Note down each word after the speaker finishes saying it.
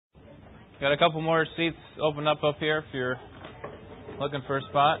Got a couple more seats open up here if you're looking for a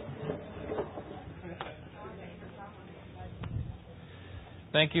spot.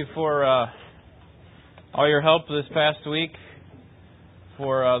 Thank you for all your help this past week.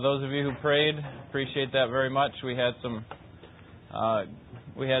 For those of you who prayed, appreciate that very much. We had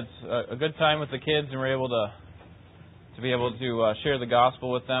a good time with the kids, and were able to be able to share the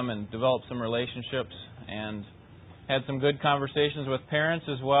gospel with them and develop some relationships, and had some good conversations with parents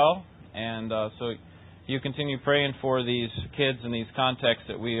as well. And so you continue praying for these kids in these contexts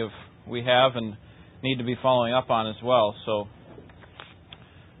that we have and need to be following up on as well. So,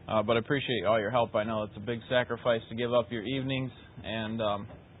 but I appreciate all your help. I know it's a big sacrifice to give up your evenings, and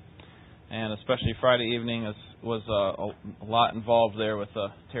especially Friday evening was a lot involved there with the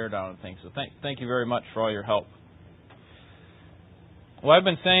teardown and things. So thank you very much for all your help. Well, I've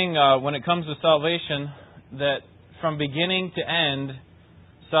been saying when it comes to salvation that from beginning to end,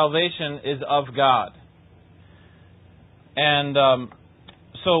 salvation is of God. And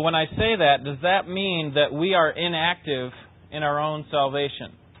so when I say that, does that mean that we are inactive in our own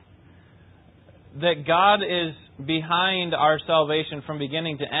salvation? That God is behind our salvation from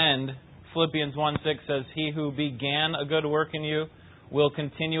beginning to end? Philippians 1:6 says, "He who began a good work in you will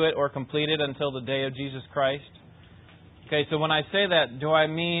continue it or complete it until the day of Jesus Christ." Okay, so when I say that, do I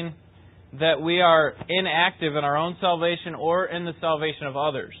mean that we are inactive in our own salvation or in the salvation of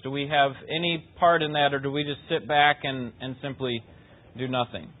others? Do we have any part in that, or do we just sit back and simply do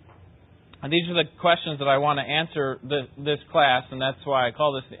nothing? And these are the questions that I want to answer this class, and that's why I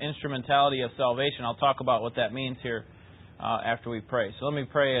call this the Instrumentality of Salvation. I'll talk about what that means here after we pray. So let me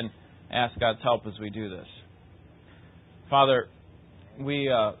pray and ask God's help as we do this. Father,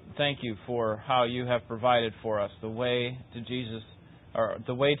 we thank you for how you have provided for us the way to Jesus, or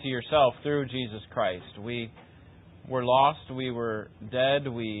the way to yourself through Jesus Christ. We were lost. We were dead.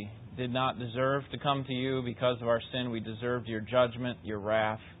 We did not deserve to come to you because of our sin. We deserved your judgment, your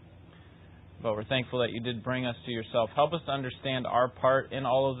wrath. But we're thankful that you did bring us to yourself. Help us to understand our part in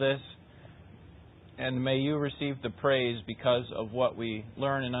all of this. And may you receive the praise because of what we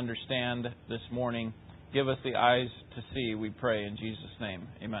learn and understand this morning. Give us the eyes to see, we pray in Jesus' name.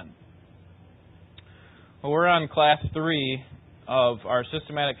 Amen. Well, we're on Class 3 of our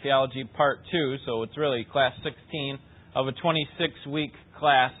Systematic Theology Part 2, so it's really Class 16 of a 26-week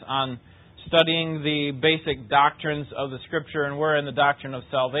class on studying the basic doctrines of the Scripture, and we're in the doctrine of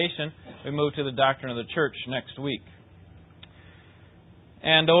salvation. We move to the doctrine of the church next week.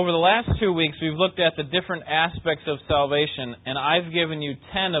 And over the last 2 weeks, we've looked at the different aspects of salvation, and I've given you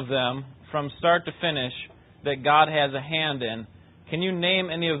 10 of them from start to finish that God has a hand in. Can you name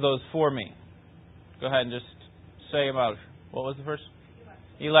any of those for me? Go ahead and just say about, what was the first?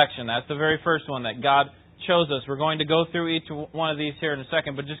 Election. That's the very first one, that God chose us. We're going to go through each one of these here in a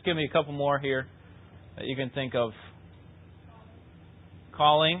second, but just give me a couple more here that you can think of.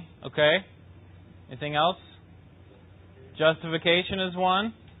 Calling, okay. Anything else? Justification is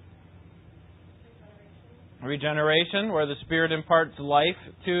one. Regeneration, where the Spirit imparts life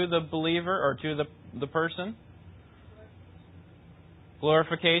to the believer or to the person.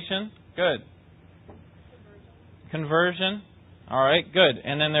 Glorification, good. Conversion, all right, good.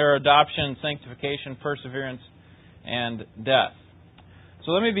 And then there are adoption, sanctification, perseverance, and death.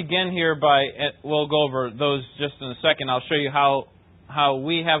 So let me begin here we'll go over those just in a second. I'll show you how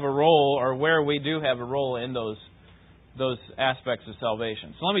we have a role, or where we do have a role in those aspects of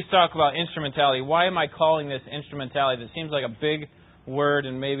salvation. So let me talk about instrumentality. Why am I calling this instrumentality? It seems like a big word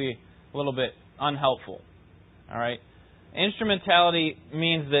and maybe a little bit unhelpful. All right? Instrumentality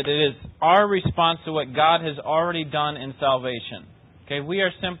means that it is our response to what God has already done in salvation. Okay? We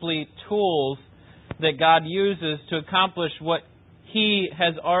are simply tools that God uses to accomplish what He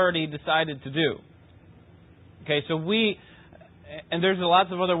has already decided to do. Okay, so and there's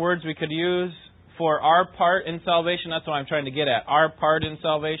lots of other words we could use for our part in salvation. That's what I'm trying to get at. Our part in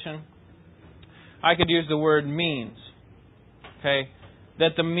salvation. I could use the word means. Okay?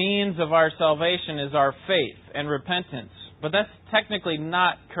 That the means of our salvation is our faith and repentance. But that's technically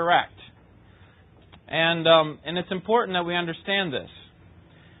not correct. And it's important that we understand this.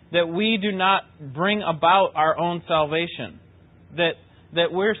 That we do not bring about our own salvation.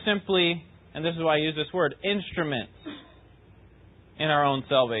 That we're simply, and this is why I use this word, instruments in our own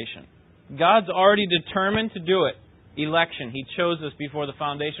salvation. God's already determined to do it. Election. He chose us before the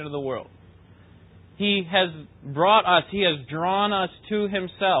foundation of the world. He has brought us, He has drawn us to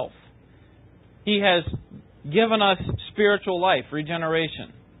Himself. He has given us spiritual life,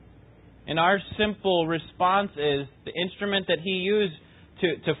 regeneration. And our simple response is, the instrument that He used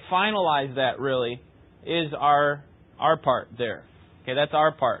to finalize that really is our part there. Okay, that's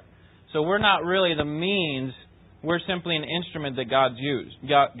our part. So we're not really the means. We're simply an instrument that God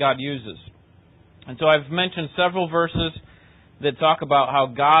uses. And so I've mentioned several verses that talk about how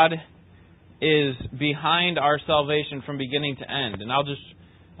God is behind our salvation from beginning to end. And I'll just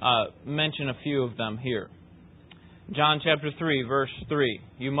mention a few of them here. John chapter 3, verse 3.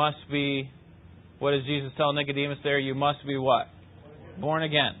 You must be, what does Jesus tell Nicodemus there? You must be what? Born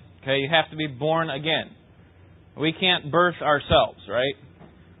again. Okay, you have to be born again. We can't birth ourselves, right?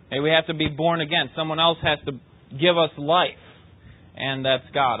 Okay, we have to be born again. Someone else has to give us life. And that's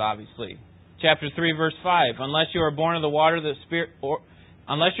God, obviously. Chapter 3, verse 5. Unless you are born of the water, the Spirit, or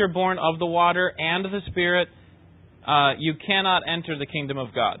unless you're born of the water and the Spirit, you cannot enter the kingdom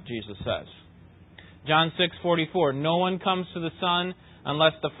of God, Jesus says. John 6:44. No one comes to the Son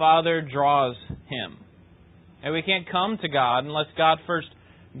unless the Father draws him. And we can't come to God unless God first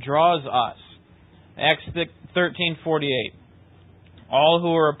draws us. Acts 13:48. All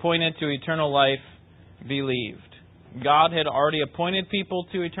who were appointed to eternal life believed. God had already appointed people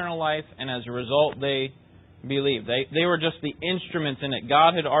to eternal life, and as a result, they believed. They were just the instruments in it.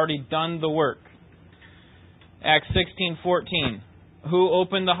 God had already done the work. Acts 16:14. Who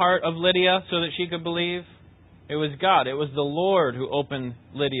opened the heart of Lydia so that she could believe? It was God. It was the Lord who opened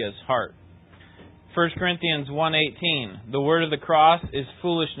Lydia's heart. 1 Corinthians 1:18. The word of the cross is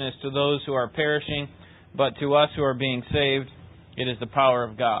foolishness to those who are perishing, but to us who are being saved, it is the power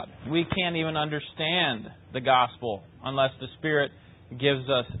of God. We can't even understand the gospel unless the Spirit gives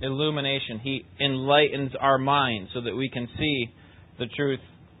us illumination. He enlightens our minds so that we can see the truth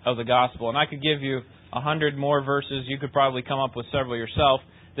of the gospel. And I could give you 100 more verses. You could probably come up with several yourself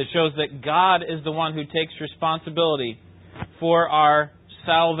that shows that God is the one who takes responsibility for our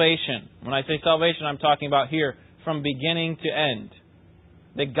salvation. When I say salvation, I'm talking about here from beginning to end.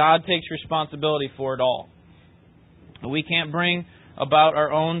 That God takes responsibility for it all. We can't bring about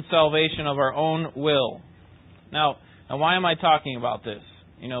our own salvation of our own will. Now why am I talking about this?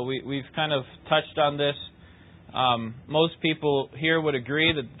 We've kind of touched on this. Most people here would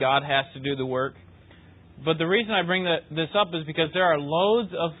agree that God has to do the work. But the reason I bring this up is because there are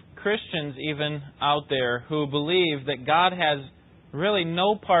loads of Christians even out there who believe that God has really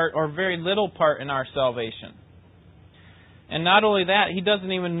no part or very little part in our salvation. And not only that, He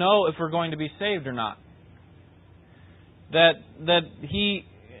doesn't even know if we're going to be saved or not.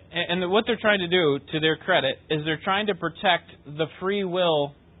 And what they're trying to do, to their credit, is they're trying to protect the free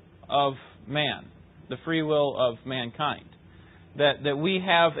will of man, the free will of mankind. That we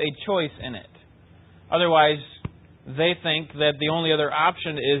have a choice in it. Otherwise, they think that the only other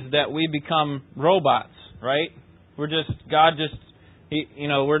option is that we become robots, right? We're just like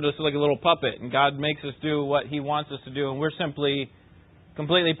a little puppet, and God makes us do what He wants us to do, and we're simply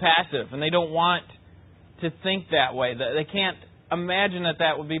completely passive. And they don't want to think that way. They can't imagine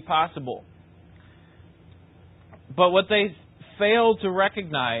that would be possible. But what they fail to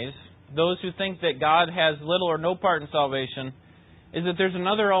recognize, those who think that God has little or no part in salvation, is that there's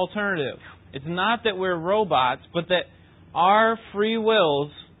another alternative. It's not that we're robots, but that our free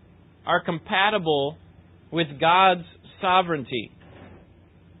wills are compatible with God's sovereignty.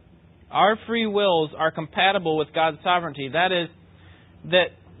 Our free wills are compatible with God's sovereignty. That is,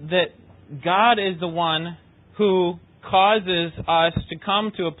 that God is the one who causes us to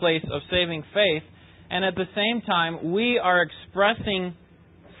come to a place of saving faith, and at the same time, we are expressing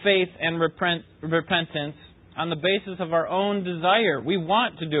faith and repentance on the basis of our own desire. We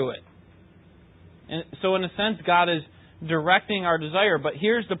want to do it. And so in a sense, God is directing our desire. But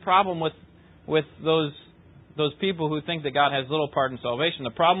here's the problem with those people who think that God has little part in salvation.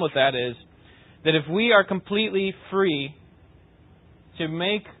 The problem with that is that if we are completely free to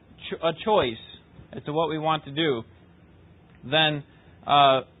make a choice as to what we want to do, then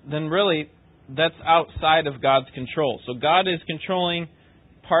really that's outside of God's control. So God is controlling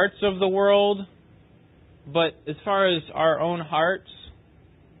parts of the world, but as far as our own hearts,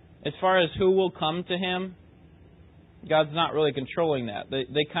 as far as who will come to Him, God's not really controlling that.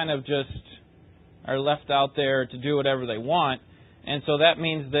 They kind of just are left out there to do whatever they want. And so that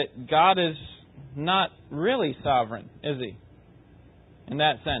means that God is not really sovereign, is He? In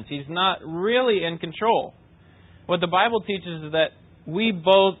that sense. He's not really in control. What the Bible teaches is that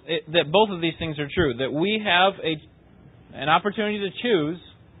both of these things are true. That we have an opportunity to choose.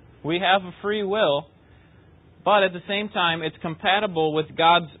 We have a free will. But at the same time, it's compatible with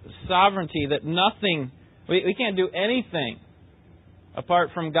God's sovereignty, that we can't do anything apart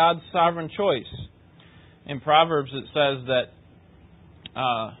from God's sovereign choice. In Proverbs it says that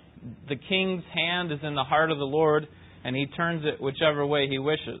the king's hand is in the heart of the Lord, and He turns it whichever way He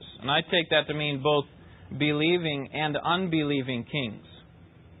wishes. And I take that to mean both believing and unbelieving kings.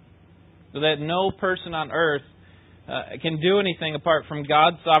 So that no person on earth can do anything apart from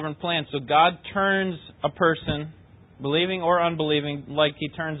God's sovereign plan. So God turns a person, believing or unbelieving, like He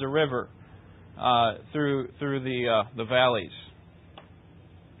turns a river through the valleys.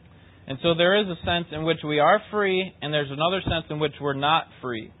 And so there is a sense in which we are free, and there's another sense in which we're not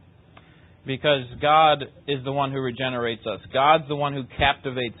free. Because God is the one who regenerates us. God's the one who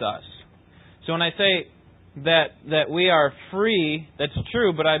captivates us. So when I say that we are free, that's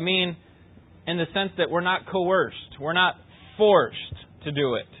true, but I mean in the sense that we're not coerced. We're not forced to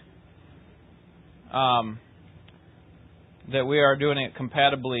do it. That we are doing it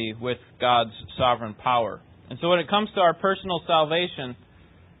compatibly with God's sovereign power. And so when it comes to our personal salvation,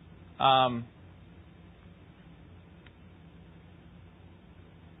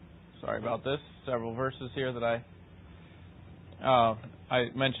 sorry about this. Several verses here that I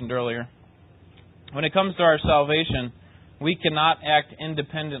mentioned earlier. When it comes to our salvation, we cannot act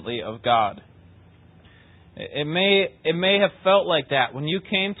independently of God. It may have felt like that when you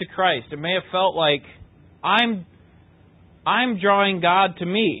came to Christ. It may have felt like I'm drawing God to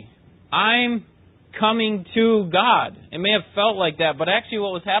me. I'm coming to God. It may have felt like that, but actually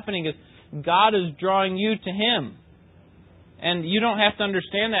what was happening is God is drawing you to Him. And you don't have to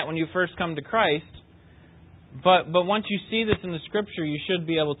understand that when you first come to Christ. But once you see this in the Scripture, you should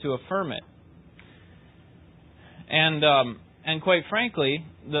be able to affirm it. And quite frankly,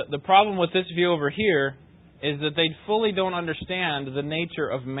 the problem with this view over here is that they fully don't understand the nature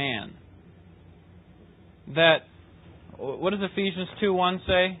of man. That, what does Ephesians 2:1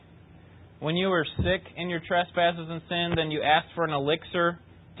 say? When you were sick in your trespasses and sin, then you asked for an elixir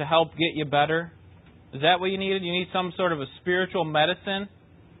to help get you better. Is that what you needed? You need some sort of a spiritual medicine?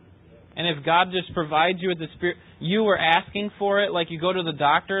 And if God just provides you with the Spirit, you were asking for it like you go to the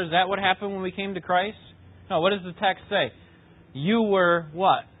doctor? Is that what happened when we came to Christ? No, what does the text say? You were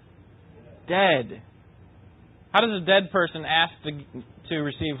what? Dead. How does a dead person ask to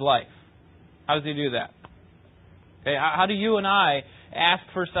receive life? How does he do that? Okay, how do you and I ask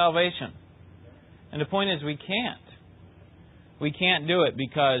for salvation? And the point is we can't. We can't do it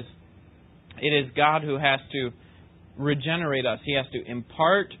because it is God who has to regenerate us. He has to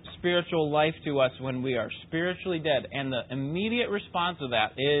impart spiritual life to us when we are spiritually dead. And the immediate response of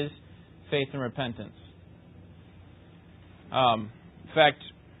that is faith and repentance. In fact,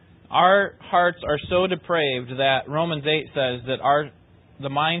 our hearts are so depraved that Romans 8 says that the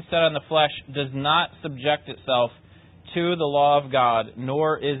mind set on the flesh does not subject itself to the law of God,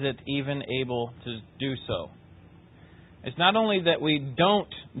 nor is it even able to do so. It's not only that we don't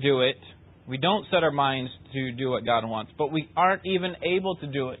do it, we don't set our minds to do what God wants, but we aren't even able to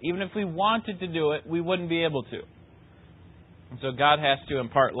do it. Even if we wanted to do it, we wouldn't be able to. And so God has to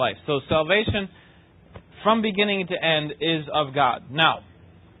impart life. So salvation, from beginning to end, is of God. Now,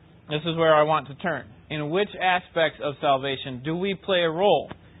 this is where I want to turn. In which aspects of salvation do we play a role?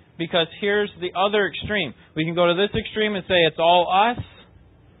 Because here's the other extreme. We can go to this extreme and say it's all us.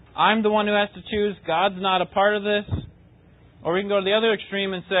 I'm the one who has to choose. God's not a part of this. Or we can go to the other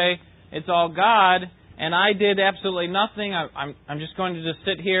extreme and say it's all God and I did absolutely nothing. I'm just going to just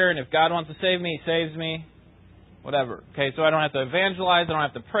sit here, and if God wants to save me, He saves me. Whatever. Okay, so I don't have to evangelize. I don't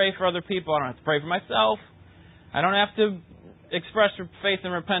have to pray for other people. I don't have to pray for myself. I don't have to express faith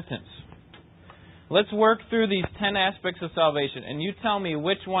and repentance. Let's work through these 10 aspects of salvation, and you tell me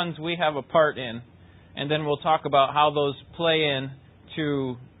which ones we have a part in, and then we'll talk about how those play in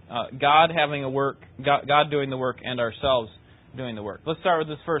to God having a work, God doing the work, and ourselves doing the work. Let's start with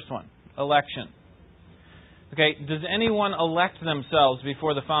this first one, election. Okay, does anyone elect themselves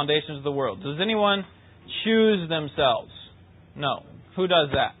before the foundations of the world? Does anyone choose themselves? No. Who does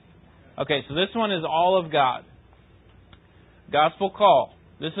that? Okay, so this one is all of God. Gospel call.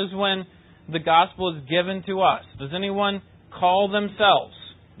 This is when the gospel is given to us. Does anyone call themselves?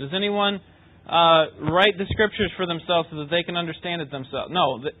 Does anyone write the scriptures for themselves so that they can understand it themselves?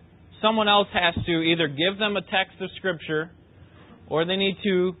 No. Someone else has to either give them a text of scripture, or they need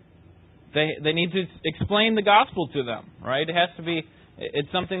to explain the gospel to them. Right? It has to be.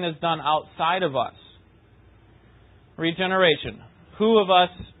 It's something that's done outside of us. Regeneration. Who of us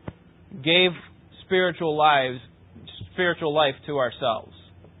gave spiritual life to ourselves?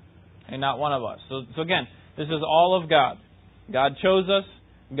 And not one of us. So again, this is all of God. God chose us.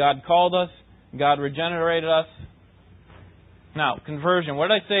 God called us. God regenerated us. Now, conversion. What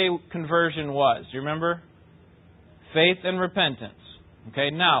did I say conversion was? Do you remember? Faith and repentance.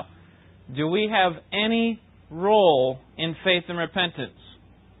 Okay, now, do we have any role in faith and repentance?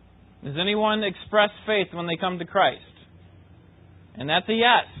 Does anyone express faith when they come to Christ? And that's a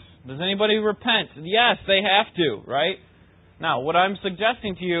yes. Does anybody repent? Yes, they have to, right? Now, what I'm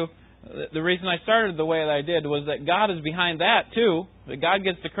suggesting to you The reason I started the way that I did was that God is behind that too. That God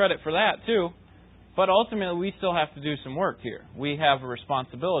gets the credit for that too. But ultimately, we still have to do some work here. We have a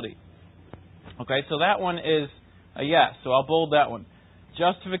responsibility. Okay, so that one is a yes. So I'll bold that one.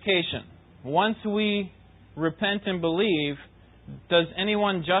 Justification. Once we repent and believe, does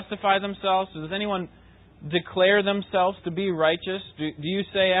anyone justify themselves? Does anyone declare themselves to be righteous? Do you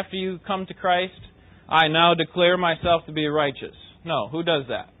say after you come to Christ, I now declare myself to be righteous? No. Who does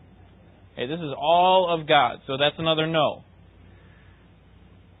that? Okay, this is all of God. So that's another no.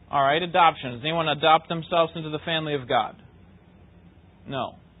 All right, adoption. Does anyone adopt themselves into the family of God?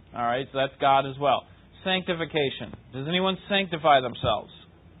 No. All right, so that's God as well. Sanctification. Does anyone sanctify themselves?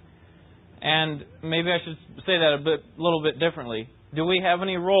 And maybe I should say that a little bit differently. Do we have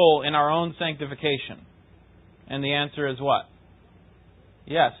any role in our own sanctification? And the answer is what?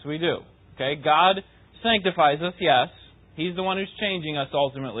 Yes, we do. Okay, God sanctifies us, yes. He's the one who's changing us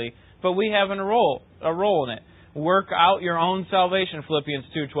ultimately. But we have a role in it. Work out your own salvation, Philippians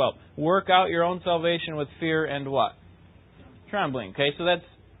 2:12. Work out your own salvation with fear and what? Trembling. Okay, so that's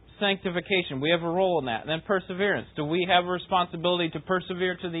sanctification. We have a role in that. And then perseverance. Do we have a responsibility to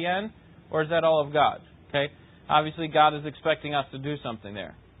persevere to the end? Or is that all of God? Okay, obviously God is expecting us to do something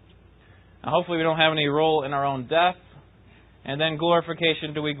there. Now, hopefully we don't have any role in our own death. And then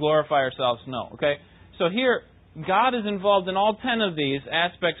glorification. Do we glorify ourselves? No. Okay, so here God is involved in all 10 of these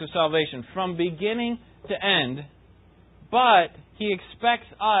aspects of salvation from beginning to end, but He expects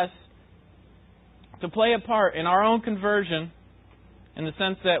us to play a part in our own conversion in the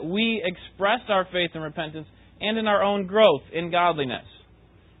sense that we express our faith and repentance and in our own growth in godliness.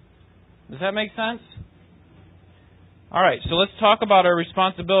 Does that make sense? All right, so let's talk about our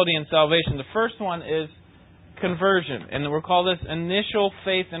responsibility in salvation. The first one is conversion, and we'll call this initial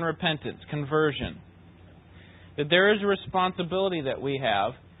faith and repentance, conversion. That there is a responsibility that we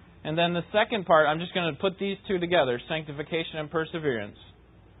have. And then the second part, I'm just going to put these two together, sanctification and perseverance.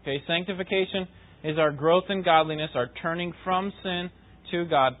 Okay, sanctification is our growth in godliness, our turning from sin to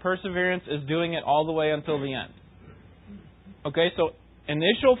God. Perseverance is doing it all the way until the end. Okay, so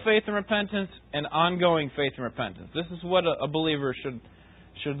initial faith and repentance and ongoing faith and repentance. This is what a believer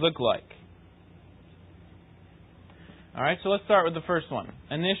should look like. All right, so let's start with the first one.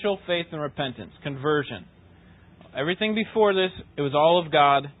 Initial faith and repentance, conversion. Everything before this, it was all of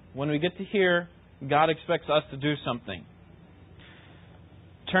God. When we get to here, God expects us to do something.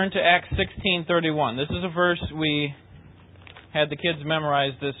 Turn to Acts 16:31. This is a verse we had the kids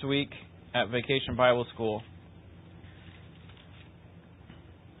memorize this week at Vacation Bible School.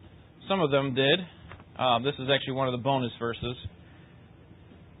 Some of them did. This is actually one of the bonus verses.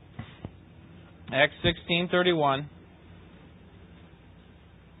 Acts 16:31.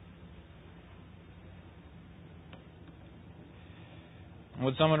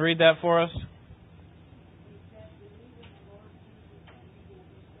 Would someone read that for us?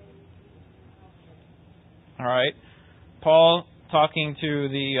 All right. Paul talking to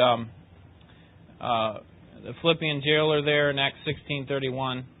the Philippian jailer there in Acts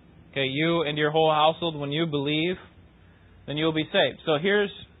 16:31. Okay, you and your whole household, when you believe, then you will be saved. So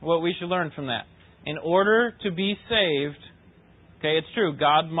here's what we should learn from that. In order to be saved, okay, it's true,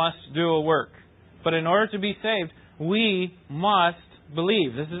 God must do a work. But in order to be saved, we must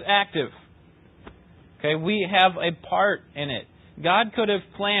believe. This is active. Okay, we have a part in it. God could have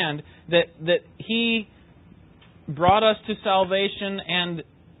planned that He brought us to salvation and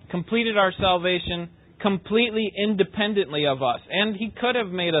completed our salvation completely independently of us. And He could have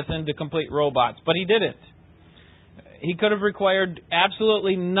made us into complete robots, but He didn't. He could have required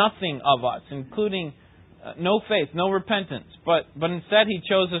absolutely nothing of us, including no faith, no repentance. But instead He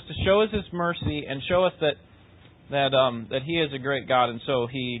chose us to show us His mercy and show us that He is a great God, and so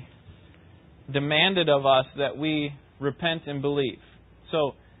He demanded of us that we repent and believe.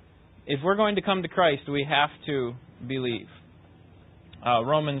 So, if we're going to come to Christ, we have to believe.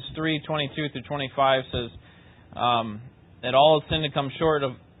 Romans 3:22-25 says that all have sinned and come short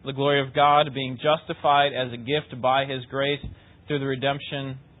of the glory of God, being justified as a gift by His grace through the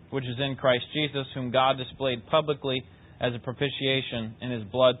redemption which is in Christ Jesus, whom God displayed publicly as a propitiation in His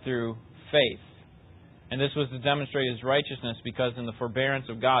blood through faith. And this was to demonstrate His righteousness, because in the forbearance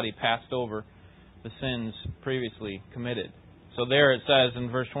of God He passed over the sins previously committed. So there it says in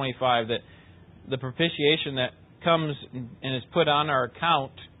verse 25 that the propitiation that comes and is put on our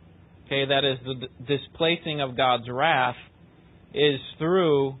account, okay, that is the displacing of God's wrath, is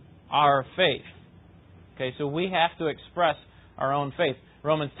through our faith. Okay, so we have to express our own faith.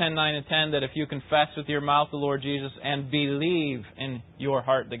 Romans 10:9-10, that if you confess with your mouth the Lord Jesus and believe in your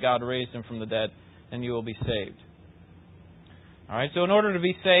heart that God raised Him from the dead, then you will be saved. All right. So in order to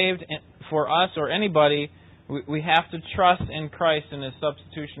be saved for us or anybody, we have to trust in Christ and His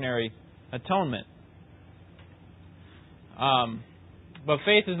substitutionary atonement. But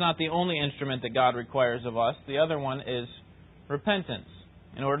faith is not the only instrument that God requires of us. The other one is repentance.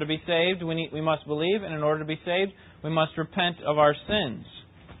 In order to be saved, we must believe, and in order to be saved, we must repent of our sins.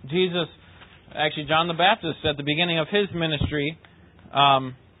 John the Baptist, at the beginning of his ministry,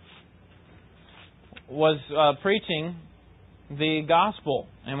 was preaching the gospel.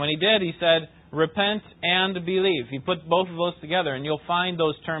 And when he did, he said, repent and believe. He put both of those together, and you'll find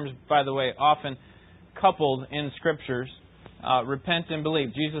those terms, by the way, often coupled in Scriptures. Repent and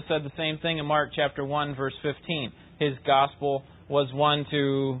believe. Jesus said the same thing in Mark chapter 1, verse 15. His gospel was one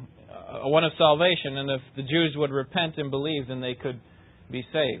of salvation, and if the Jews would repent and believe, then they could be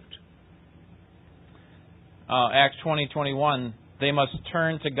saved. Acts 20:21, they must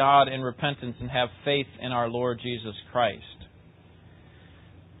turn to God in repentance and have faith in our Lord Jesus Christ.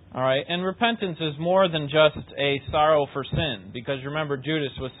 All right, and repentance is more than just a sorrow for sin, because remember,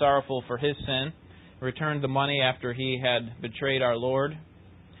 Judas was sorrowful for his sin, returned the money after he had betrayed our Lord.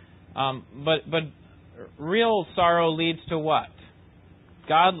 But real sorrow leads to what?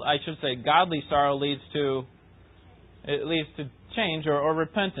 Godly sorrow leads to change or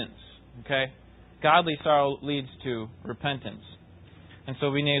repentance. Okay, godly sorrow leads to repentance, and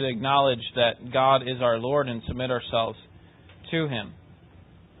so we need to acknowledge that God is our Lord and submit ourselves to Him.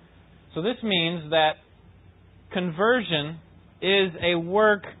 So this means that conversion is a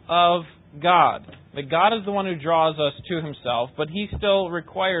work of God. That God is the one who draws us to Himself, but He still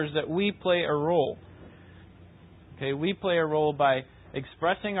requires that we play a role. Okay, we play a role by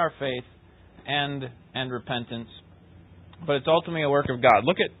expressing our faith and repentance, but it's ultimately a work of God.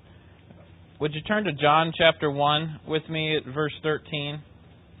 Would you turn to John chapter 1 with me at verse 13?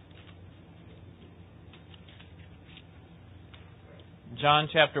 John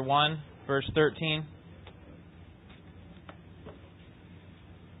chapter 1, verse 13.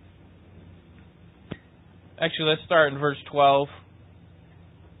 Actually, let's start in verse 12.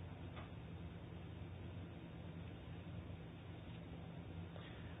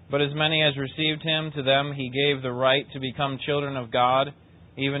 But as many as received Him, to them He gave the right to become children of God,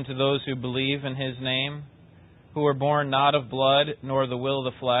 even to those who believe in His name, who were born not of blood, nor the will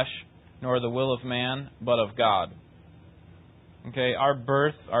of the flesh, nor the will of man, but of God. Okay, our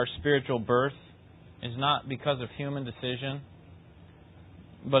birth, our spiritual birth, is not because of human decision,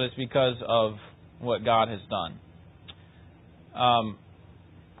 but it's because of what God has done.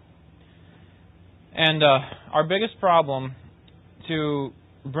 Our biggest problem to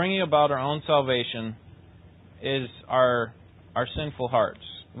bringing about our own salvation is our sinful hearts.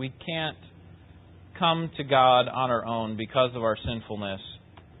 We can't come to God on our own because of our sinfulness.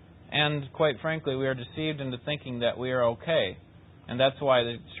 And quite frankly, we are deceived into thinking that we are okay. And that's why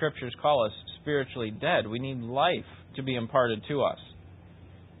the Scriptures call us spiritually dead. We need life to be imparted to us.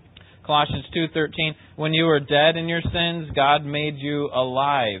 Colossians 2:13, when you were dead in your sins, God made you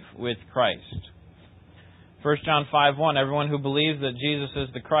alive with Christ. 1 John 5:1, everyone who believes that Jesus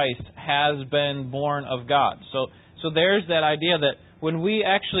is the Christ has been born of God. So there's that idea that when we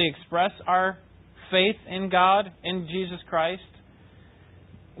actually express our faith in God, in Jesus Christ,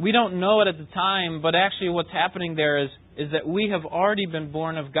 we don't know it at the time, but actually what's happening there is that we have already been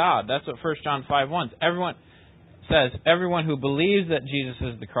born of God. That's what 1 John 5:1 says. Everyone who believes that Jesus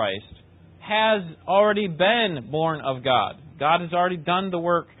is the Christ has already been born of God. God has already done the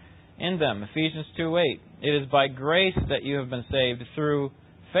work in them. Ephesians 2:8. It is by grace that you have been saved through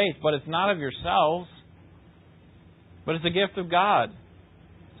faith, but it's not of yourselves, but it's a gift of God,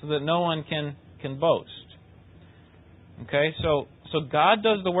 so that no one can boast. Okay, so God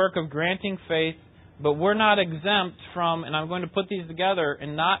does the work of granting faith, but we're not exempt from, and I'm going to put these together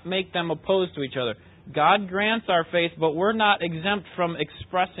and not make them opposed to each other. God grants our faith, but we're not exempt from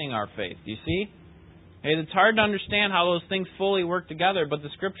expressing our faith. Do you see? It's hard to understand how those things fully work together, but the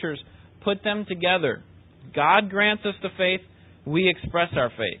Scriptures put them together. God grants us the faith, we express our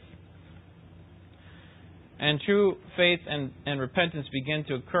faith. And true faith and repentance begin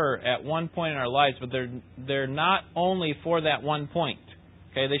to occur at one point in our lives, but they're not only for that one point.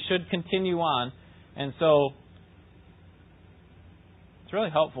 Okay, they should continue on. And so it's really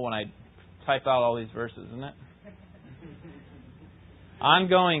helpful when I type out all these verses, isn't it?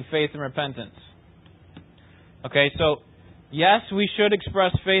 Ongoing faith and repentance. Okay, so yes, we should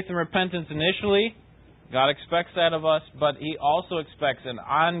express faith and repentance initially. God expects that of us, but He also expects an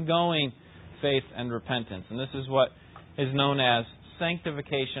ongoing faith and repentance. And this is what is known as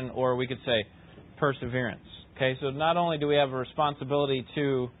sanctification, or we could say perseverance. Okay, so not only do we have a responsibility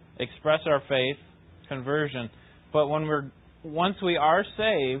to express our faith, conversion, but when we're once we are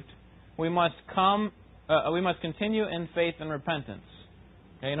saved, we must continue in faith and repentance.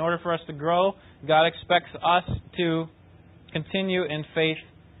 Okay, in order for us to grow, God expects us to continue in faith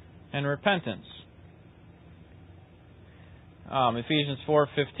and repentance. Ephesians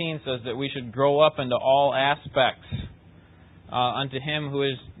 4:15 says that we should grow up into all aspects unto Him who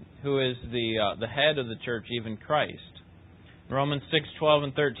is the head of the church, even Christ. In Romans 6:12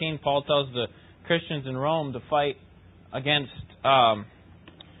 and 13, Paul tells the Christians in Rome to fight against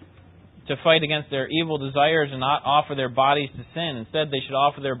their evil desires and not offer their bodies to sin. Instead, they should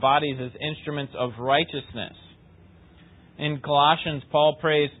offer their bodies as instruments of righteousness. In Colossians, Paul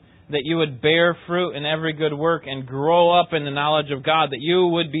prays that you would bear fruit in every good work and grow up in the knowledge of God, that you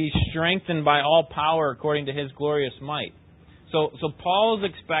would be strengthened by all power according to His glorious might. So Paul is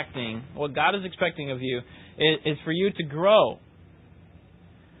expecting, what God is expecting of you, is for you to grow.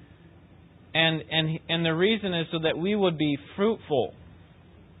 And the reason is so that we would be fruitful.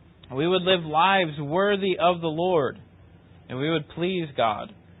 We would live lives worthy of the Lord. And we would please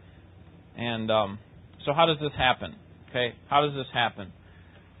God. And so how does this happen? Okay, how does this happen?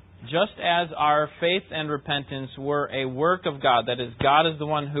 Just as our faith and repentance were a work of God, that is, God is the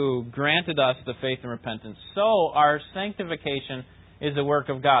one who granted us the faith and repentance, so our sanctification is a work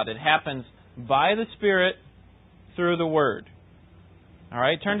of God. It happens by the Spirit through the Word. All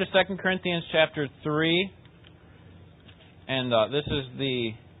right, turn to 2 Corinthians chapter 3. And this is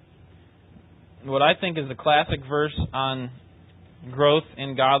what I think is the classic verse on growth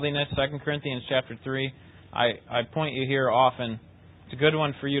in godliness, 2 Corinthians chapter 3. I point you here often. It's a good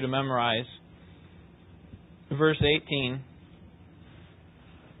one for you to memorize. Verse 18.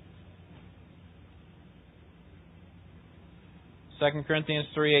 Second Corinthians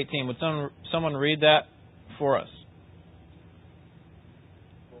 3:18. Would someone read that for us?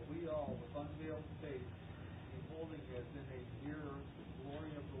 For we all, with unveiled face, beholding as in a mirror the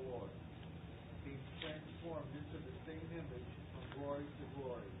glory of the Lord, being transformed into the same image from glory to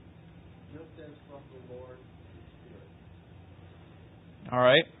glory, just as from the Lord the Spirit. All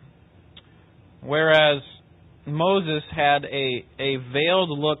right. Whereas Moses had a veiled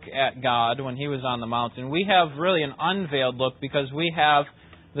look at God when he was on the mountain, we have really an unveiled look because we have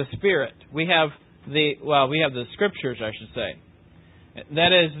the Spirit. We have the Scriptures, I should say.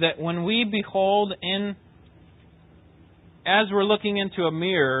 That is, that when we behold as we're looking into a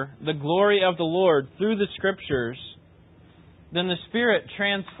mirror, the glory of the Lord through the Scriptures, then the Spirit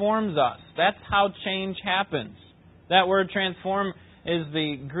transforms us. That's how change happens. That word transform is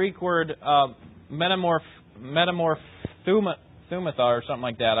the Greek word metamorphthumata or something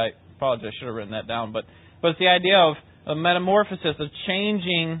like that. I apologize, I should have written that down. But it's the idea of a metamorphosis, a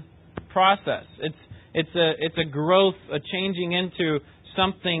changing process. It's a growth, a changing into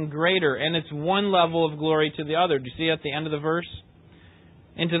something greater, and it's one level of glory to the other. Do you see at the end of the verse?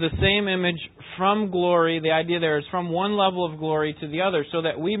 Into the same image from glory. The idea there is from one level of glory to the other, so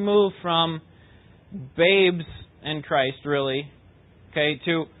that we move from babes in Christ, really, okay,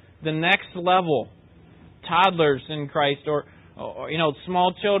 to the next level, toddlers in Christ, or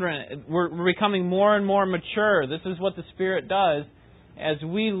small children. We're becoming more and more mature. This is what the Spirit does as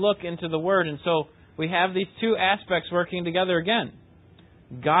we look into the Word. And so we have these two aspects working together again.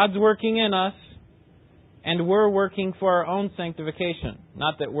 God's working in us, and we're working for our own sanctification.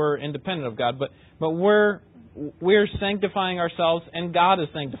 Not that we're independent of God, but we're sanctifying ourselves, and God is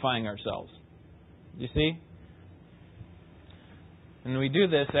sanctifying ourselves. You see? And we do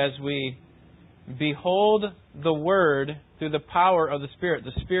this as we behold the Word through the power of the Spirit.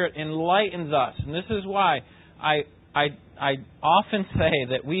 The Spirit enlightens us. And this is why I often say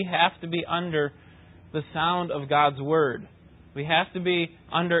that we have to be under the sound of God's Word. We have to be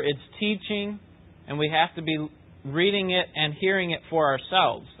under its teaching, and we have to be reading it and hearing it for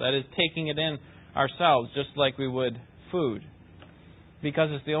ourselves. That is, taking it in ourselves, just like we would food.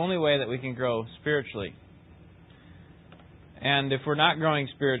 Because it's the only way that we can grow spiritually. And if we're not growing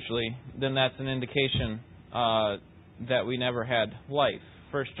spiritually, then that's an indication that we never had life.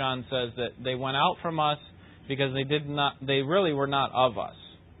 1 John says that they went out from us because they really were not of us.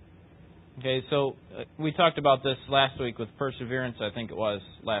 Okay, so we talked about this last week with perseverance, I think it was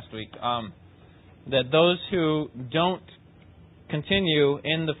last week, that those who don't continue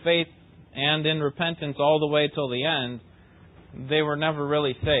in the faith and in repentance all the way till the end, they were never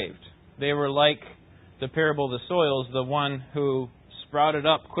really saved. They were like the parable of the soils, the one who sprouted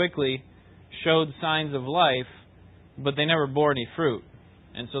up quickly, showed signs of life, but they never bore any fruit.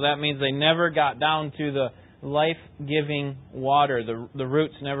 And so that means they never got down to the life-giving water. The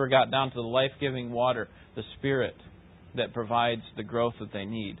roots never got down to the life-giving water, the Spirit that provides the growth that they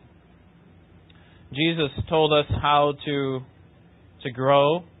need. Jesus told us how to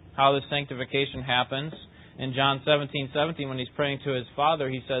grow, how this sanctification happens. In John 17:17, when He's praying to His Father,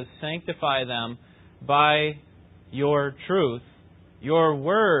 He says, "Sanctify them by your truth. Your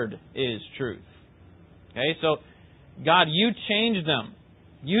word is truth." Okay, so God, you change them.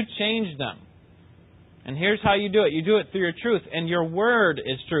 You change them. And here's how you do it. You do it through your truth, and your word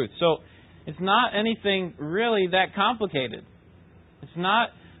is truth. So it's not anything really that complicated. It's not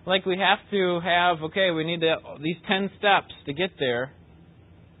like we have to have, we need these 10 steps to get there.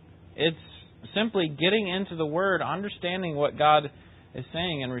 It's simply getting into the Word, understanding what God is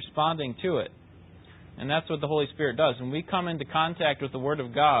saying and responding to it. And that's what the Holy Spirit does. When we come into contact with the Word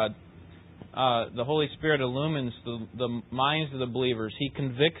of God, the Holy Spirit illumines the minds of the believers. He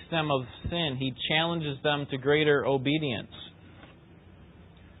convicts them of sin. He challenges them to greater obedience.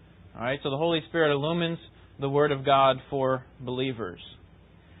 All right, so the Holy Spirit illumines the Word of God for believers.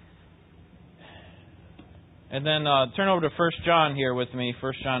 And then turn over to 1 John here with me,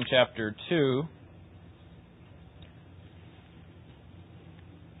 1 John chapter 2.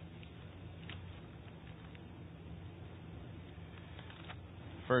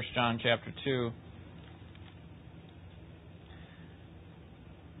 First John chapter 2,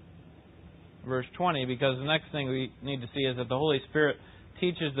 verse 20, because the next thing we need to see is that the Holy Spirit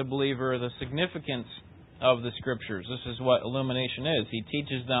teaches the believer the significance of the Scriptures. This is what illumination is. He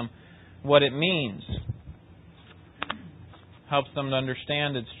teaches them what it means, helps them to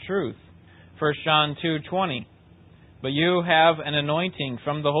understand its truth. 1 John 2:20, "But you have an anointing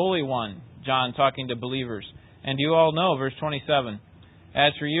from the Holy One," John talking to believers, "and you all know," verse 27,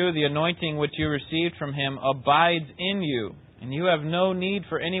 "As for you, the anointing which you received from Him abides in you, and you have no need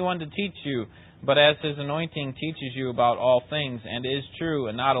for anyone to teach you, but as His anointing teaches you about all things, and is true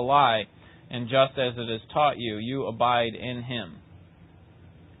and not a lie, and just as it has taught you, you abide in Him."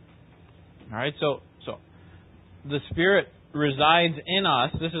 All right, so the Spirit resides in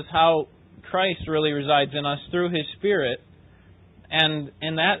us. This is how Christ really resides in us, through His Spirit, and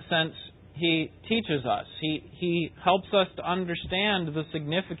in that sense, He teaches us. He helps us to understand the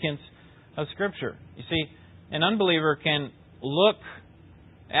significance of Scripture. You see, an unbeliever can look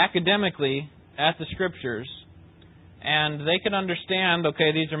academically at the Scriptures, and they can understand,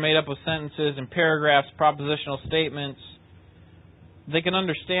 these are made up of sentences and paragraphs, propositional statements. They can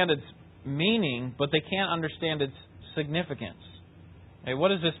understand its meaning, but they can't understand its significance. Hey, what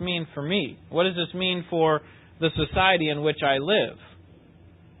does this mean for me? What does this mean for the society in which I live?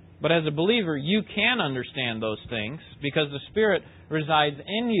 But as a believer, you can understand those things because the Spirit resides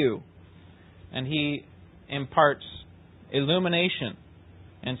in you, and He imparts illumination.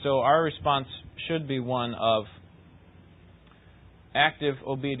 And so our response should be one of active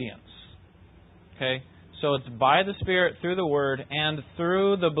obedience. Okay? So it's by the Spirit, through the Word, and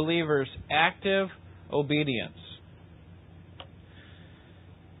through the believer's active obedience.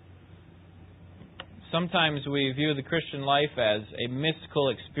 Sometimes we view the Christian life as a mystical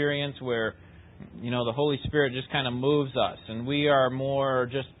experience where, the Holy Spirit just kind of moves us, and we are more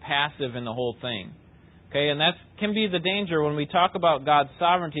just passive in the whole thing. Okay, and that can be the danger when we talk about God's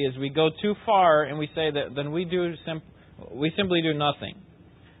sovereignty, is we go too far and we say that then we simply do nothing.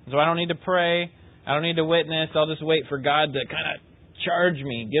 So I don't need to pray, I don't need to witness, I'll just wait for God to kind of charge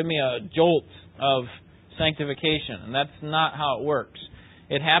me, give me a jolt of sanctification. And that's not how it works.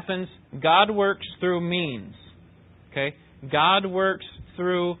 It happens, God works through means. Okay? God works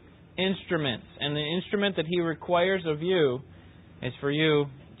through instruments. And the instrument that He requires of you is for you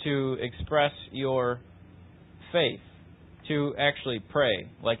to express your faith, to actually pray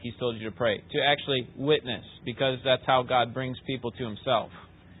like He's told you to pray, to actually witness, because that's how God brings people to Himself.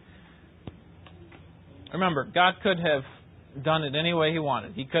 Remember, God could have done it any way He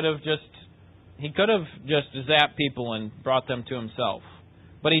wanted. He could have just zapped people and brought them to Himself.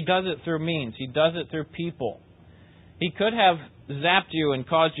 But He does it through means. He does it through people. He could have zapped you and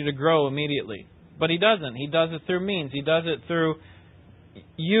caused you to grow immediately. But He doesn't. He does it through means. He does it through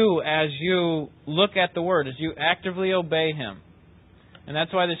you as you look at the Word, as you actively obey Him. And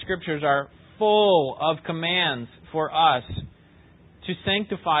that's why the Scriptures are full of commands for us to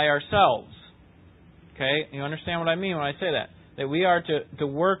sanctify ourselves. Okay? You understand what I mean when I say that? That we are to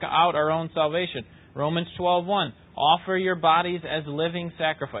work out our own salvation. Romans 12:1. Offer your bodies as living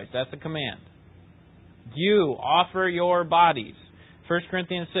sacrifice. That's a command. You offer your bodies. 1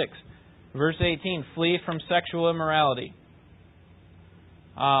 Corinthians 6, verse 18. Flee from sexual immorality.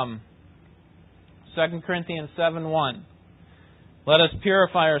 2 Corinthians 7:1. Let us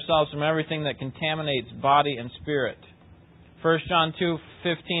purify ourselves from everything that contaminates body and spirit. 1 John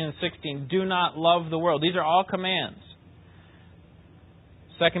 2:15 and 16. Do not love the world. These are all commands.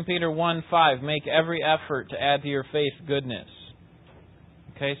 2 Peter 1:5, make every effort to add to your faith goodness.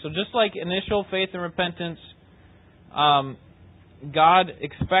 Okay, so just like initial faith and repentance, God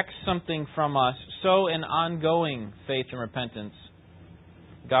expects something from us, so in ongoing faith and repentance,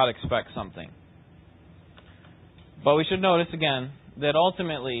 God expects something. But we should notice again that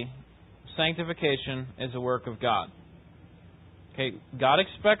ultimately, sanctification is a work of God. Okay, God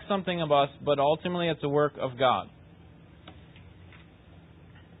expects something of us, but ultimately it's a work of God.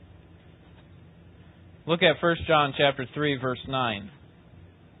 Look at 1 John chapter 3, verse 9.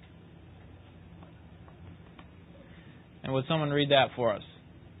 And would someone read that for us?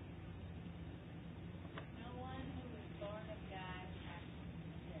 No one who is born of God practices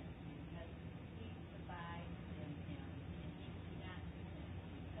sin, because he abides in him, and he cannot sin,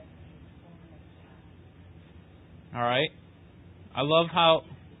 because he is born of God. All right. I love how...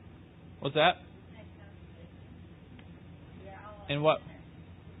 What's that? In what?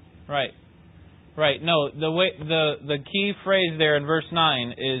 Right. Right. No, the key phrase there in verse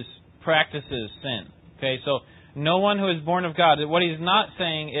 9 is practices sin. Okay, so no one who is born of God. What he's not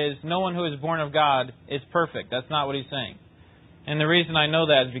saying is no one who is born of God is perfect. That's not what he's saying. And the reason I know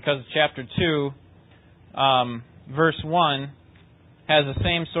that is because chapter 2, verse 1 has the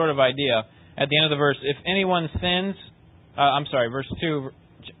same sort of idea. At the end of the verse, if anyone sins...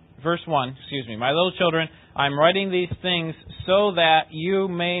 verse 1, my little children, I'm writing these things so that you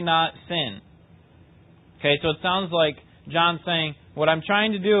may not sin. Okay, so it sounds like John saying, what I'm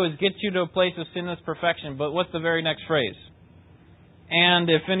trying to do is get you to a place of sinless perfection, but what's the very next phrase? And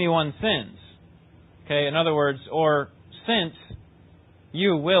if anyone sins. Okay, in other words, or since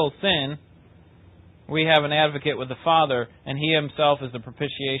you will sin, we have an advocate with the Father, and He Himself is the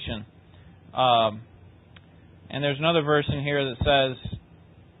propitiation. And there's another verse in here that says,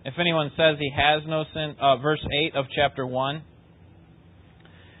 if anyone says he has no sin, verse 8 of chapter 1,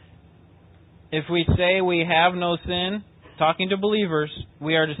 if we say we have no sin, talking to believers,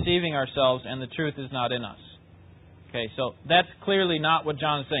 we are deceiving ourselves and the truth is not in us. Okay, so that's clearly not what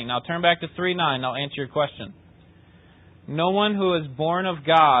John is saying. Now turn back to 3:9, I'll answer your question. No one who is born of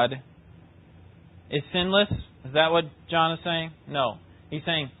God is sinless? Is that what John is saying? No. He's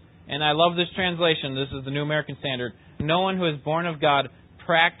saying, and I love this translation, this is the New American Standard, no one who is born of God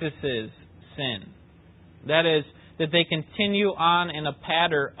practices sin. That is, that they continue on in a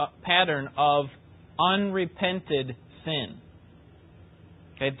pattern of unrepented sin.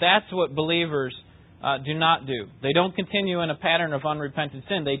 Okay, that's what believers do not do. They don't continue in a pattern of unrepented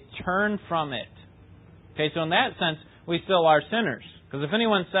sin. They turn from it. Okay, so in that sense, we still are sinners. Because if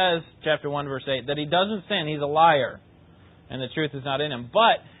anyone says, chapter 1, verse 8, that he doesn't sin, he's a liar, and the truth is not in him.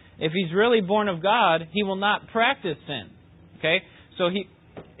 But if he's really born of God, he will not practice sin. Okay, so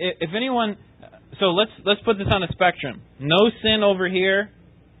let's put this on a spectrum. No sin over here,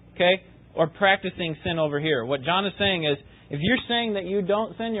 okay, or practicing sin over here. What John is saying is, if you're saying that you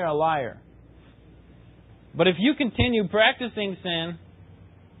don't sin, you're a liar. But if you continue practicing sin,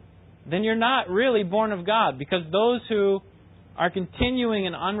 then you're not really born of God, because those who are continuing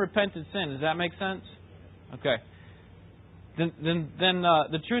in unrepented sin, does that make sense? Okay. Then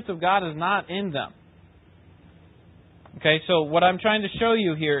the truth of God is not in them. Okay, so what I'm trying to show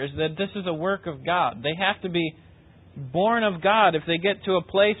you here is that this is a work of God. They have to be born of God if they get to a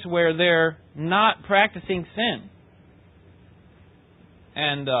place where they're not practicing sin.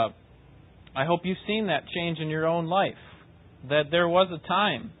 And I hope you've seen that change in your own life. That there was a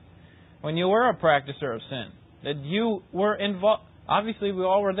time when you were a practicer of sin. That you were involved. Obviously, we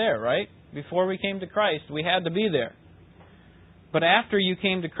all were there, right? Before we came to Christ, we had to be there. But after you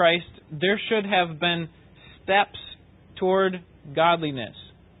came to Christ, there should have been steps toward godliness,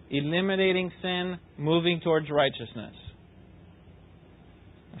 eliminating sin, moving towards righteousness.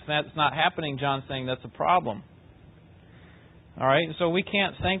 If that's not happening, John's saying that's a problem. All right, so we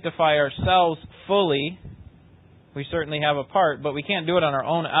can't sanctify ourselves fully. We certainly have a part, but we can't do it on our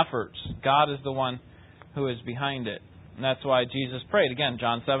own efforts. God is the one who is behind it. And that's why Jesus prayed. Again,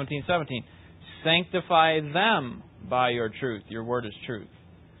 John 17:17. Sanctify them by your truth. Your word is truth.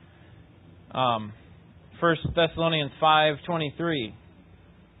 1 Thessalonians 5:23.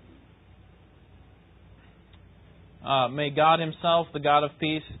 May God Himself, the God of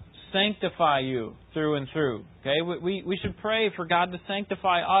peace, sanctify you through and through. Okay, we should pray for God to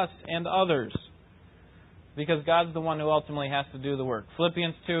sanctify us and others, because God's the one who ultimately has to do the work.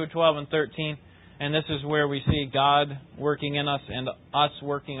 Philippians 2:12 and 13, and this is where we see God working in us and us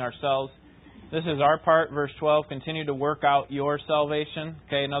working ourselves. This is our part, verse 12. Continue to work out your salvation.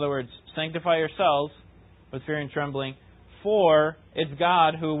 Okay, in other words, sanctify yourselves with fear and trembling, for it's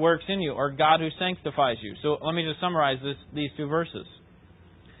God who works in you, or God who sanctifies you. So let me just summarize these two verses.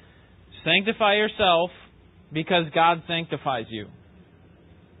 Sanctify yourself because God sanctifies you.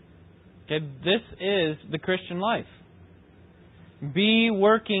 Okay, this is the Christian life. Be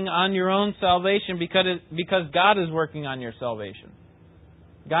working on your own salvation because God is working on your salvation.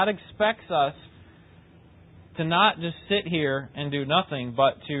 God expects us to not just sit here and do nothing,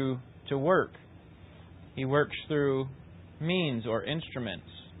 but to work. He works through means or instruments.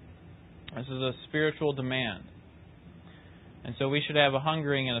 This is a spiritual demand. And so we should have a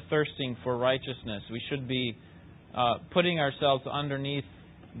hungering and a thirsting for righteousness. We should be putting ourselves underneath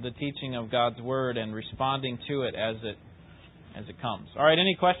the teaching of God's Word and responding to it as it comes. All right,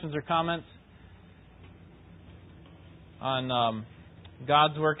 any questions or comments on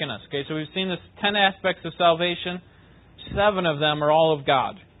God's work in us? Okay, so we've seen this 10 aspects of salvation. 7 of them are all of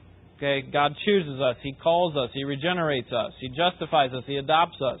God. Okay, God chooses us. He calls us. He regenerates us. He justifies us. He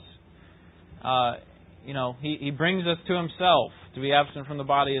adopts us. He brings us to Himself. To be absent from the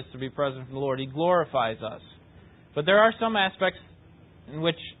body is to be present from the Lord. He glorifies us. But there are some aspects in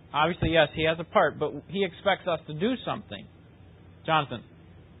which, obviously, yes, He has a part, but He expects us to do something. Jonathan.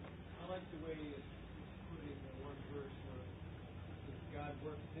 I like the way it's put in the one verse where God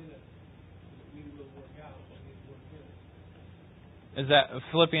works in us, that we will work out what He's worked in us. Is that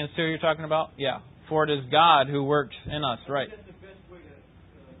Philippians 2 you're talking about? Yeah. For it is God who works in us, right? That's the best way to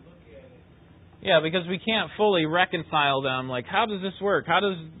look at it. Yeah, because we can't fully reconcile them. Like, how does this work? How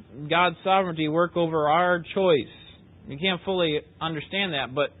does God's sovereignty work over our choice? You can't fully understand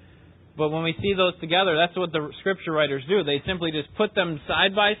that, but when we see those together, that's what the Scripture writers do. They simply just put them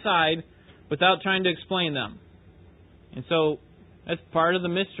side by side without trying to explain them. And so that's part of the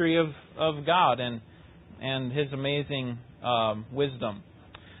mystery of God and His amazing wisdom.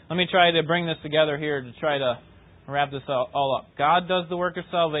 Let me try to bring this together here to try to wrap this all up. God does the work of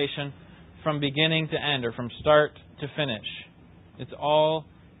salvation from beginning to end, or from start to finish. It's all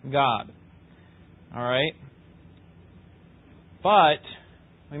God. All right? But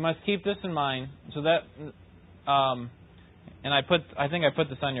we must keep this in mind, so that, and I think I put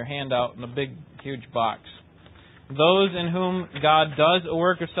this on your handout in a big, huge box. Those in whom God does a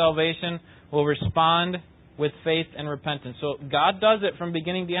work of salvation will respond with faith and repentance. So God does it from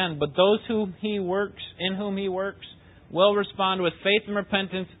beginning to end, but those in whom He works, will respond with faith and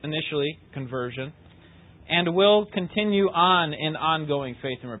repentance, initially, conversion, and will continue on in ongoing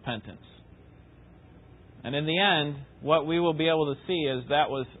faith and repentance. And in the end, what we will be able to see is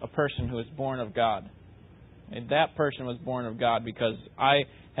that was a person who was born of God. And that person was born of God because I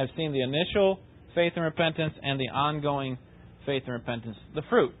have seen the initial faith and repentance and the ongoing faith and repentance. The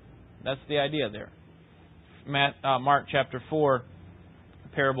fruit. That's the idea there. Mark chapter 4,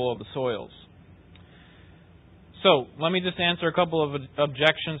 parable of the soils. So, let me just answer a couple of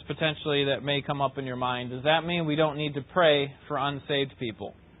objections potentially that may come up in your mind. Does that mean we don't need to pray for unsaved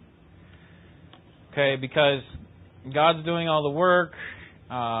people? Okay, because God's doing all the work.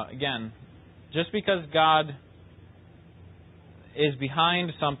 Again, just because God is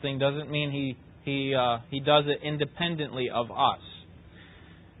behind something doesn't mean He does it independently of us.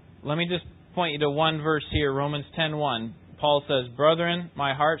 Let me just point you to one verse here, Romans 10:1. Paul says, "Brethren,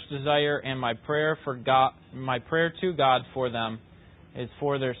 my heart's desire and my prayer to God for them is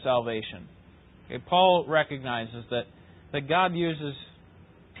for their salvation." Okay, Paul recognizes that God uses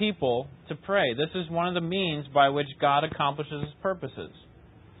people to pray. This is one of the means by which God accomplishes His purposes.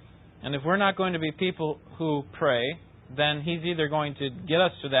 And if we're not going to be people who pray, then He's either going to get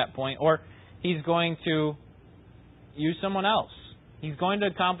us to that point or He's going to use someone else. He's going to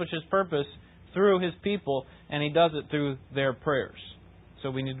accomplish His purpose through His people, and He does it through their prayers.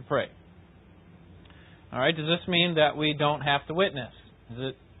 So we need to pray. All right, does this mean that we don't have to witness?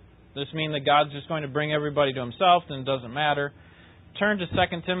 Does this mean that God's just going to bring everybody to Himself and it doesn't matter? Turn to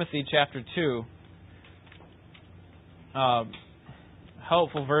 2 Timothy chapter 2.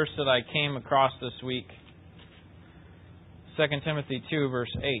 Helpful verse that I came across this week. 2 Timothy 2,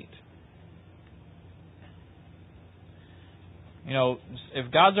 verse 8. You know,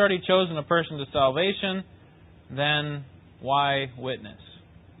 if God's already chosen a person to salvation, then why witness?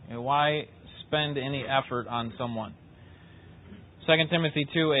 You know, why spend any effort on someone? 2 Timothy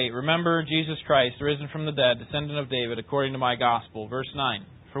 2:8. Remember Jesus Christ, risen from the dead, descendant of David, according to my gospel. Verse 9.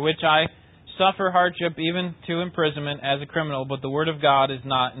 For which I suffer hardship, even to imprisonment, as a criminal, but the word of God is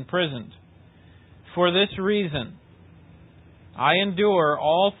not imprisoned. For this reason, I endure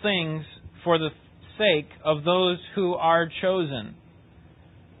all things for the sake of those who are chosen,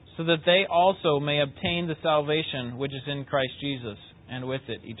 so that they also may obtain the salvation which is in Christ Jesus, and with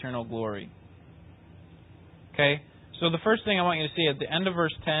it eternal glory. Okay? So the first thing I want you to see at the end of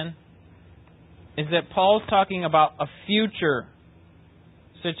verse 10 is that Paul's talking about a future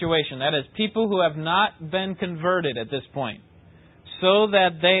situation. That is, people who have not been converted at this point, so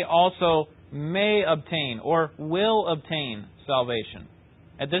that they also may obtain or will obtain salvation.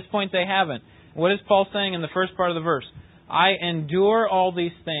 At this point, they haven't. What is Paul saying in the first part of the verse? I endure all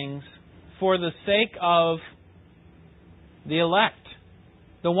these things for the sake of the elect,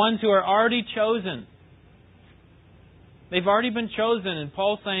 the ones who are already chosen. They've already been chosen, and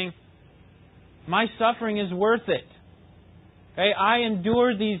Paul's saying, my suffering is worth it. Okay, I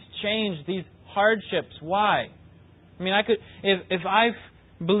endure these changes, these hardships. Why? I mean, I could, if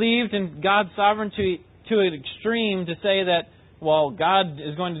I've believed in God's sovereignty to an extreme to say that, well, God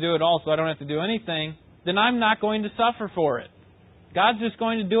is going to do it all, so I don't have to do anything, then I'm not going to suffer for it. God's just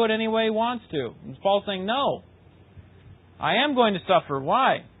going to do it any way He wants to. And Paul's saying, no, I am going to suffer.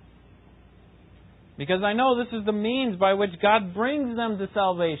 Why? Because I know this is the means by which God brings them to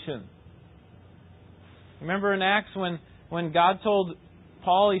salvation. Remember in Acts when God told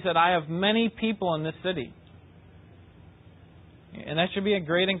Paul, He said, I have many people in this city. And that should be a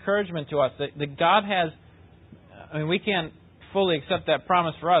great encouragement to us. That God has, I mean, we can't fully accept that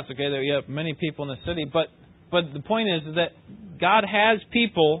promise for us, okay, that we have many people in the city. But the point is that God has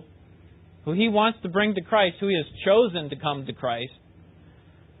people who He wants to bring to Christ, who He has chosen to come to Christ.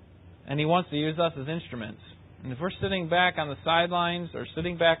 And He wants to use us as instruments. And if we're sitting back on the sidelines or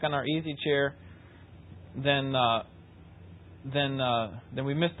sitting back on our easy chair, then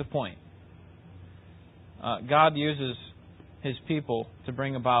we miss the point. God uses His people to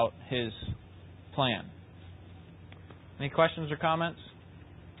bring about His plan. Any questions or comments?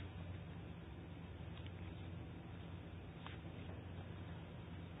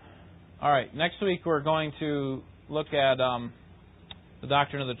 All right. Next week we're going to look at the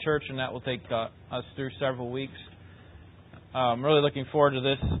doctrine of the church, and that will take us through several weeks. I'm really looking forward to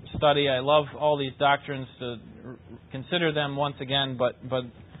this study. I love all these doctrines, to consider them once again, but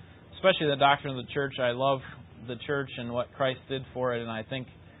especially the doctrine of the church. I love the church and what Christ did for it, and I think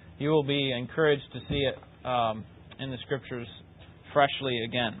you will be encouraged to see it in the Scriptures freshly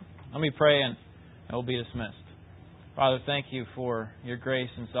again. Let me pray and we'll be dismissed. Father, thank You for Your grace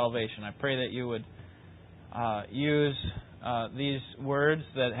and salvation. I pray that You would use these words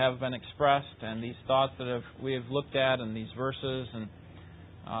that have been expressed and these thoughts that we have looked at and these verses, and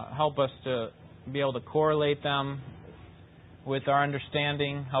help us to be able to correlate them with our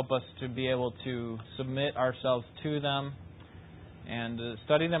understanding. Help us to be able to submit ourselves to them and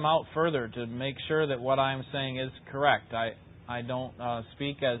study them out further to make sure that what I'm saying is correct. I don't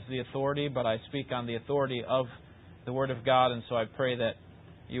speak as the authority, but I speak on the authority of the Word of God, and so I pray that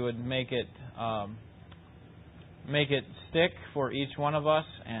You would make it stick for each one of us,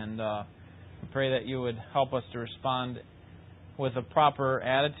 and pray that You would help us to respond with a proper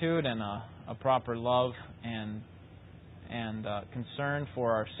attitude and a proper love and concern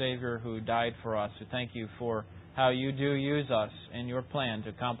for our Savior who died for us. We thank You for how You do use us in Your plan to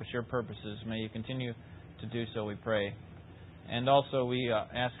accomplish Your purposes. May You continue to do so, we pray. And also we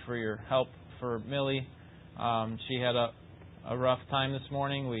ask for Your help for Millie. She had a rough time this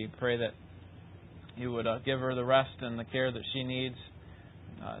morning. We pray that You would give her the rest and the care that she needs.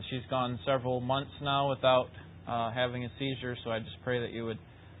 She's gone several months now without having a seizure, so I just pray that You would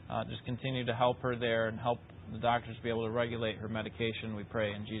just continue to help her there and help the doctors be able to regulate her medication. We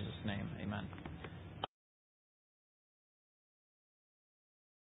pray in Jesus' name. Amen.